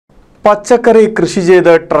പച്ചക്കറി കൃഷി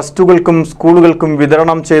ചെയ്ത് ട്രസ്റ്റുകൾക്കും സ്കൂളുകൾക്കും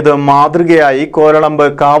വിതരണം ചെയ്ത് മാതൃകയായി കോരളമ്പ്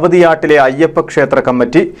കാവതിയാട്ടിലെ അയ്യപ്പ ക്ഷേത്ര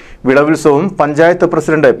committee വിളവുത്സവം panchayat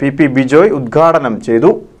president P Bijoy ഉദ്ഘാടനം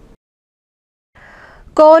ചെയ്തു.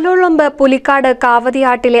 കോലോളമ്പ് പുലിക്കാട്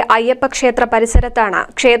കാവതിയാട്ടിലെ അയ്യപ്പ ക്ഷേത്ര പരിസരത്താണ്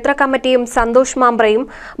ക്ഷേത്ര കമ്മിറ്റിയും സന്തോഷ് മാമ്പ്രയും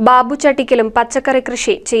ബാബു ചട്ടിക്കലും പച്ചക്കറി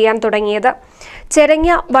കൃഷി ചെയ്യാൻ തുടങ്ങിയത്. ചെരങ്ങ,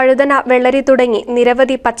 വഴുതന, വെള്ളരി തുടങ്ങി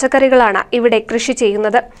നിരവധി പച്ചക്കറികളാണ് ഇവിടെ കൃഷി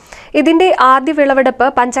ചെയ്യുന്നത്. ഇതിന്റെ ആദ്യ വിളവെടുപ്പ്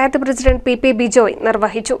പഞ്ചായത്ത് പ്രസിഡന്റ് പി ബിജോയ്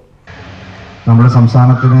നിർവഹിച്ചു. നമ്മുടെ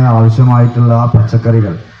സംസ്ഥാനത്തിന് ആവശ്യമായിട്ടുള്ള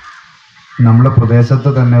പച്ചക്കറികൾ നമ്മുടെ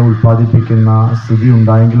പ്രദേശത്ത് തന്നെ ഉൽപ്പാദിപ്പിക്കുന്ന സ്ഥിതി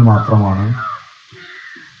ഉണ്ടായെങ്കിൽ മാത്രമാണ്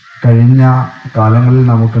കഴിഞ്ഞ കാലങ്ങളിൽ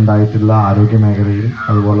നമുക്കുണ്ടായിട്ടുള്ള ആരോഗ്യ മേഖലയിൽ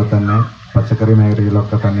അതുപോലെ തന്നെ പച്ചക്കറി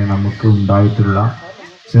മേഖലയിലൊക്കെ തന്നെ നമുക്ക് ഉണ്ടായിട്ടുള്ള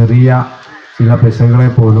ചെറിയ ചില പെശകളെ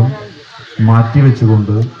പോലും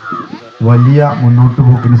മാറ്റിവെച്ചുകൊണ്ട് വലിയ മുന്നോട്ട്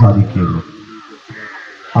പോക്കിന് സാധിക്കുകയുള്ളൂ.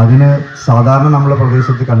 അതിന് സാധാരണ നമ്മുടെ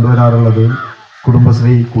പ്രദേശത്ത് കണ്ടുവരാറുള്ളത്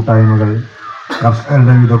കുടുംബശ്രീ കൂട്ടായ്മകൾ,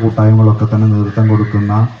 കർഷകരുടെ വിവിധ കൂട്ടായ്മകളൊക്കെ തന്നെ നേതൃത്വം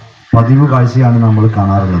കൊടുക്കുന്ന പതിവ് കാഴ്ചയാണ് നമ്മൾ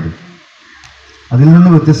കാണാറുള്ളത്. അതിൽ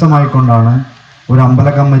നിന്ന് വ്യത്യസ്തമായിക്കൊണ്ടാണ് ഒരു അമ്പല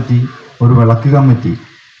കമ്മിറ്റി, ഒരു വിളക്ക് കമ്മിറ്റി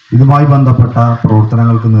ഇതുമായി ബന്ധപ്പെട്ട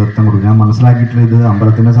പ്രവർത്തനങ്ങൾക്ക് നേതൃത്വം കൊടുക്കും. ഞാൻ മനസ്സിലാക്കിയിട്ടുള്ളത് ഇത്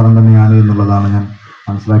അമ്പലത്തിൻ്റെ സ്ഥലം തന്നെയാണ് എന്നുള്ളതാണ് ഞാൻ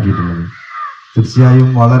മനസ്സിലാക്കിയിട്ടുള്ളത്. തീർച്ചയായും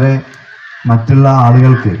വളരെ മറ്റുള്ള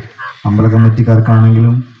ആളുകൾക്ക്, അമ്പല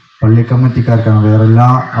കമ്മിറ്റിക്കാർക്കാണെങ്കിലും പള്ളി കമ്മിറ്റിക്കാർക്കാണ്, വേറെ എല്ലാ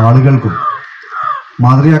ആളുകൾക്കും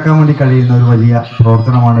മാതൃകയാക്കാൻ വേണ്ടി കഴിയുന്ന ഒരു വലിയ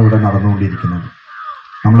പ്രവർത്തനമാണ് ഇവിടെ നടന്നുകൊണ്ടിരിക്കുന്നത്.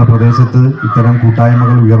 നമ്മുടെ പ്രദേശത്ത് ഇത്തരം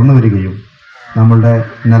കൂട്ടായ്മകൾ ഉയർന്നു വരികയും നമ്മളുടെ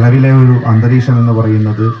നിലവിലെ ഒരു അന്തരീക്ഷം എന്ന്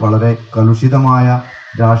പറയുന്നത് വളരെ കലുഷിതമായ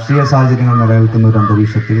രാഷ്ട്രീയ സാഹചര്യങ്ങൾ നിലനിൽക്കുന്ന ഒരു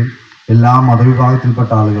അന്തരീക്ഷത്തിൽ എല്ലാ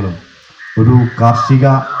മതവിഭാഗത്തിൽപ്പെട്ട ആളുകളും ഒരു കാർഷിക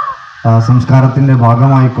സംസ്കാരത്തിൻ്റെ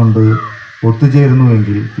ഭാഗമായിക്കൊണ്ട്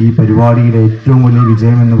ഒത്തുചേരുന്നുവെങ്കിൽ ഈ പരിപാടിയിലെ ഏറ്റവും വലിയ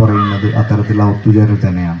വിജയം എന്ന് പറയുന്നത് അത്തരത്തിലുള്ള ഒത്തുചേരൽ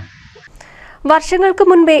തന്നെയാണ്. വർഷങ്ങൾക്ക്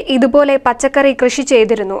മുൻപേ ഇതുപോലെ പച്ചക്കറി കൃഷി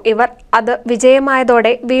ചെയ്തിരുന്നു ഇവർ. അത്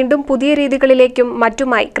വിജയമായതോടെ വീണ്ടും പുതിയ രീതികളിലേക്കും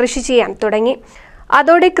മറ്റുമായി കൃഷി ചെയ്യാൻ തുടങ്ങി.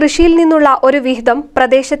 അതോടെ കൃഷിയിൽ നിന്നുള്ള ഒരു വിഹിതം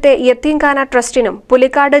പ്രദേശത്തെ യത്തീംഖാന ട്രസ്റ്റിനും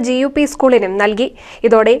പുലിക്കാട് GUP സ്കൂളിനും നൽകി.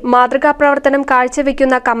 ഇതോടെ മാതൃകാ പ്രവർത്തനം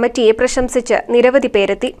കാഴ്ചവെക്കുന്ന കമ്മിറ്റിയെ പ്രശംസിച്ച് നിരവധി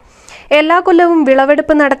പേരെത്തി. എല്ലാ കൊല്ലവും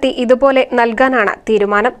വിളവെടുപ്പ് നടത്തി ഇതുപോലെ നൽകാനാണ്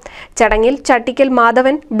തീരുമാനം. ചടങ്ങിൽ Chattikkal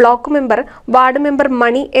Madhavan, block member, ward member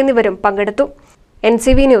മണി എന്നിവരും പങ്കെടുത്തു.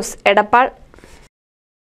 NCV news, Edappal.